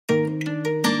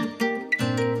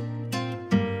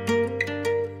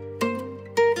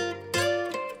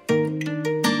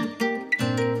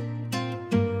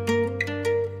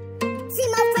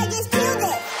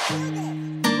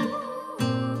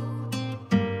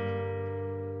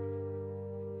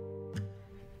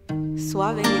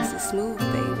Suave makes it smooth,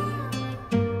 baby.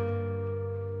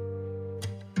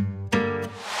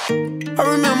 I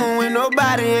remember when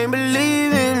nobody ain't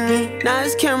believing me. Now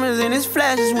it's cameras and it's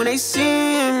flashes when they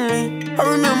seeing me.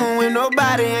 I remember when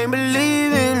nobody ain't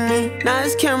believing me. Now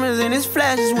it's cameras and it's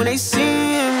flashes when they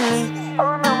seeing me.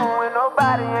 I remember when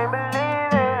nobody ain't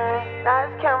believing me. Now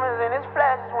it's cameras and it's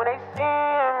flashes when they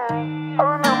seeing me. I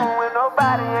remember when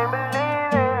nobody ain't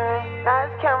believing me. Now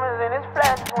it's cameras and it's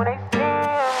flashes when they seeing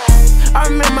me. I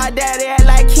remember my daddy act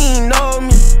like he ain't know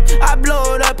me. I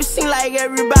blow it up, it seem like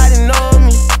everybody know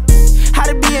me. How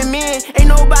to be a man,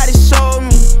 ain't nobody show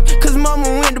me. Cause mama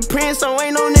went to print, so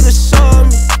ain't no nigga show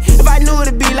me. If I knew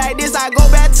it'd be like this, I'd go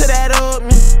back to that old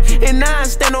me. And now I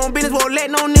stand on business, won't let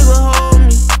no nigga hold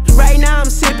me. Right now I'm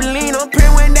sipping lean, I'm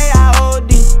praying one day I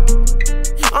OD.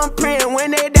 I'm praying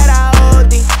one day that I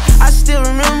OD. I still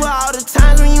remember all the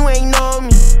times when you ain't know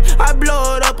me. I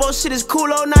blow it up, oh shit is cool,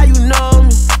 oh now you know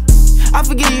me. I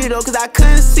forgive you though, cause I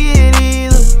couldn't see it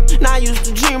either. Now I used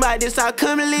to dream about this, I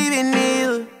couldn't believe it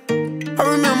neither.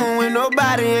 I remember when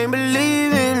nobody ain't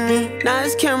believing me. Now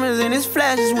it's cameras and it's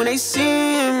flashes when they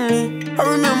seeing me. I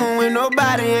remember when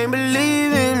nobody ain't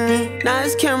believing me. Now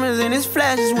it's cameras and it's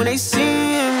flashes when they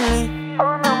seeing me.